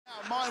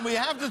Martin, we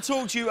have to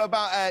talk to you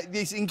about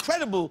this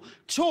incredible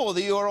tour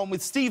that you're on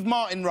with Steve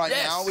Martin right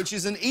now, which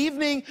is an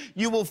evening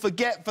you will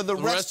forget for the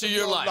rest of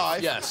your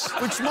life. Yes.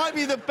 Which might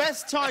be the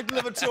best title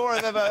of a tour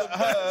I've ever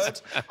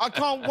heard. I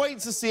can't wait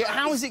to see it.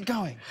 How is it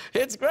going?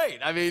 It's great.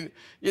 I mean,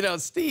 you know,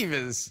 Steve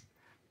is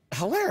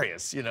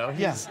hilarious, you know.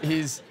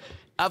 He's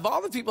of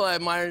all the people I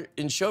admire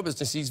in show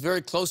business, he's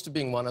very close to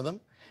being one of them.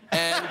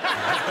 And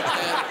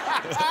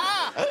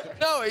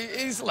no,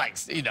 he's like,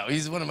 you know,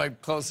 he's one of my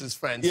closest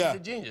friends. He's a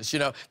genius, you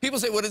know. People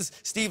say, what is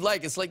Steve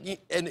like? It's like,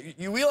 and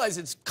you realize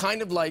it's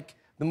kind of like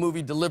the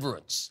movie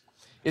Deliverance.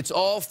 It's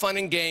all fun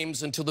and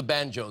games until the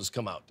banjos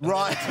come out.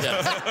 Right.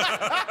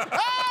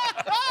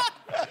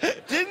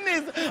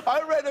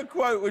 I read a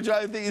quote which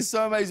I think is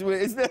so amazing.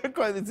 Is there a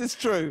quote, is this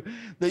true,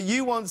 that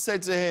you once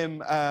said to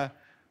him,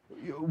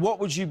 what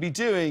would you be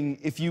doing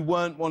if you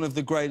weren't one of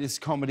the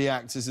greatest comedy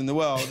actors in the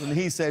world? And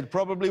he said,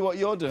 probably what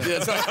you're doing. Yeah,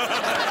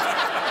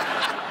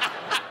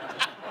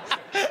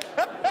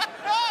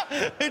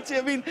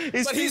 I mean,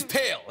 but he's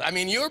pale. I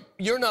mean,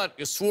 you're not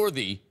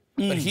swarthy,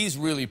 but he's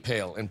really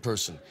pale in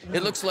person.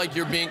 It looks like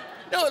you're being...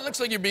 No, it looks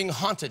like you're being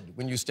haunted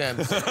when you stand.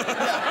 Yeah,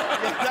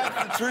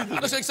 that's the truth.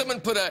 It looks like someone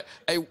put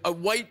a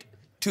white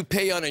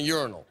toupee on a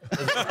urinal.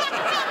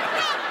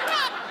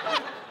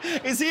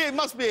 Is he? It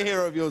must be a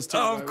hero of yours too.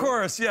 Oh, of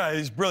course, yeah,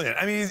 he's brilliant.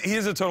 I mean, he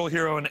is a total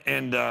hero,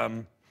 and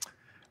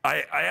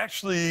I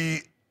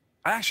actually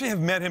have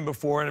met him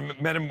before, and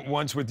I met him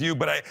once with you,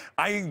 but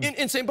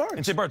in St. Bart's.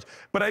 In St. Bart's,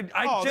 but I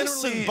generally...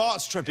 this St.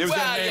 Bart's trip, it was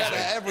amazing.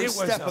 Every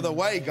step of the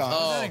way, guys.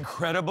 Isn't that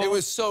incredible? It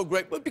was so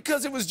great, but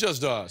because it was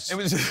just us. It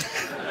was...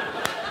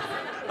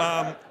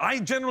 I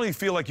generally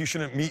feel like you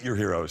shouldn't meet your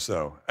heroes,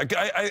 though.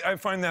 I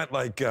find that,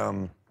 like,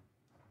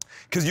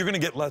 because you're going to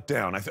get let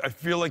down. I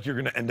feel like you're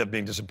going to end up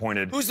being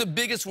disappointed. Who's the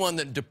biggest one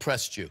that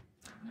depressed you?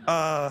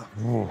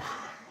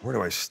 Where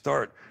do I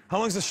start? How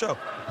long's the show?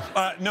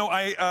 No,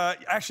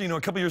 actually, you know,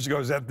 a couple years ago, I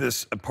was at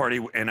this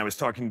party, and I was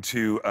talking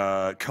to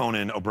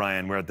Conan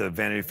O'Brien. We're at the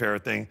Vanity Fair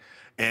thing,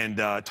 and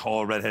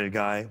tall, redheaded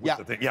guy. With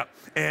the thing. Yeah.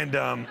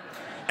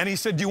 And he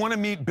said, do you want to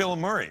meet Bill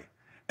Murray?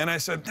 And I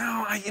said,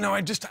 no, I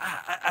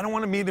don't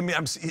want to meet him.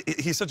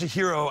 He's such a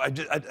hero. I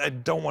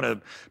don't want to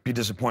be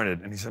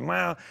disappointed. And he said,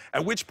 well,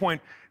 at which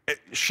point,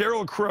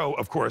 Sheryl Crow,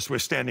 of course,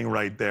 was standing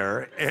right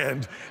there.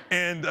 And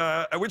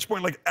at which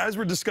point, like, as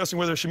we're discussing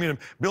whether I should meet him,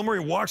 Bill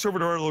Murray walks over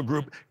to our little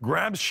group,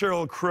 grabs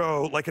Sheryl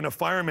Crow, like in a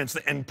fireman's,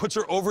 and puts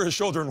her over his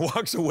shoulder and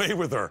walks away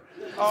with her.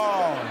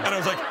 Oh. And I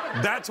was like,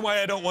 that's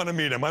why I don't want to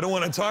meet him. I don't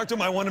want to talk to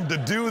him. I want him to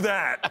do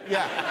that.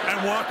 Yeah.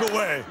 And walk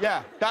away.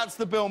 Yeah, that's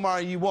the Bill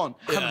Murray you want.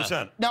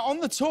 100%. Now, on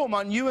the tour,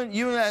 man, you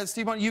and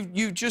Steve Martin,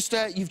 you've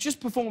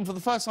just performed for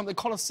the first time at the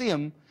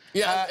Coliseum.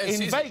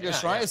 In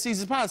Vegas, right? At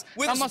Caesar's Palace.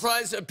 With a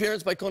surprise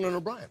appearance by Conan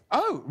O'Brien.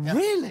 Oh,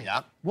 really?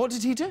 Yeah. What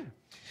did he do?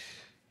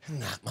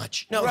 Not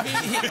much. No,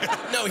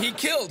 he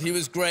killed. He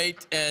was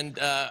great. And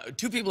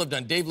two people have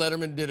done. Dave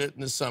Letterman did it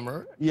in the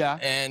summer. Yeah.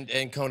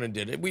 And Conan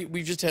did it.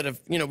 We just had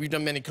we've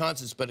done many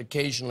concerts, but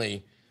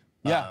occasionally,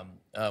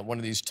 one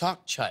of these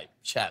talk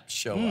chaps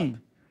show up.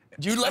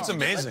 Do you like? That's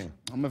amazing.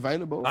 I'm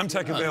available. I'm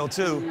tech avail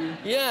too.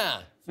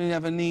 Yeah. If you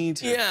ever need.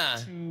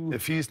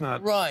 If he's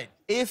not. Right.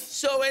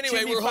 So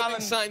anyway, we're hoping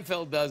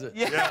Seinfeld does it.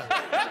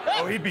 Yeah.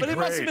 Oh, he'd be great. But it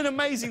must have been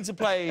amazing to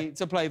play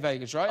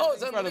Vegas, right? Oh,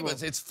 it's incredible.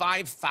 It's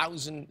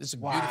 5,000. It's a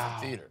beautiful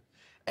theater.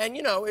 And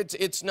you know,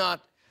 it's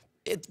not.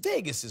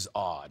 Vegas is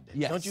odd.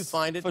 Yes. Don't you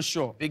find it? For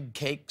sure. Big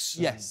cakes.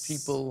 Yes. And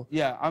people.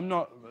 Yeah, I'm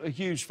not a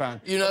huge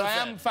fan. You're not but a I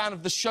fan. am a fan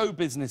of the show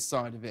business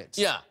side of it.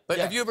 Yeah. But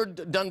have you ever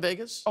done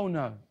Vegas? Oh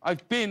no,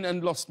 I've been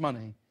and lost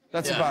money.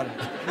 That's about it.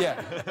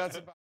 Yeah, that's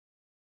about.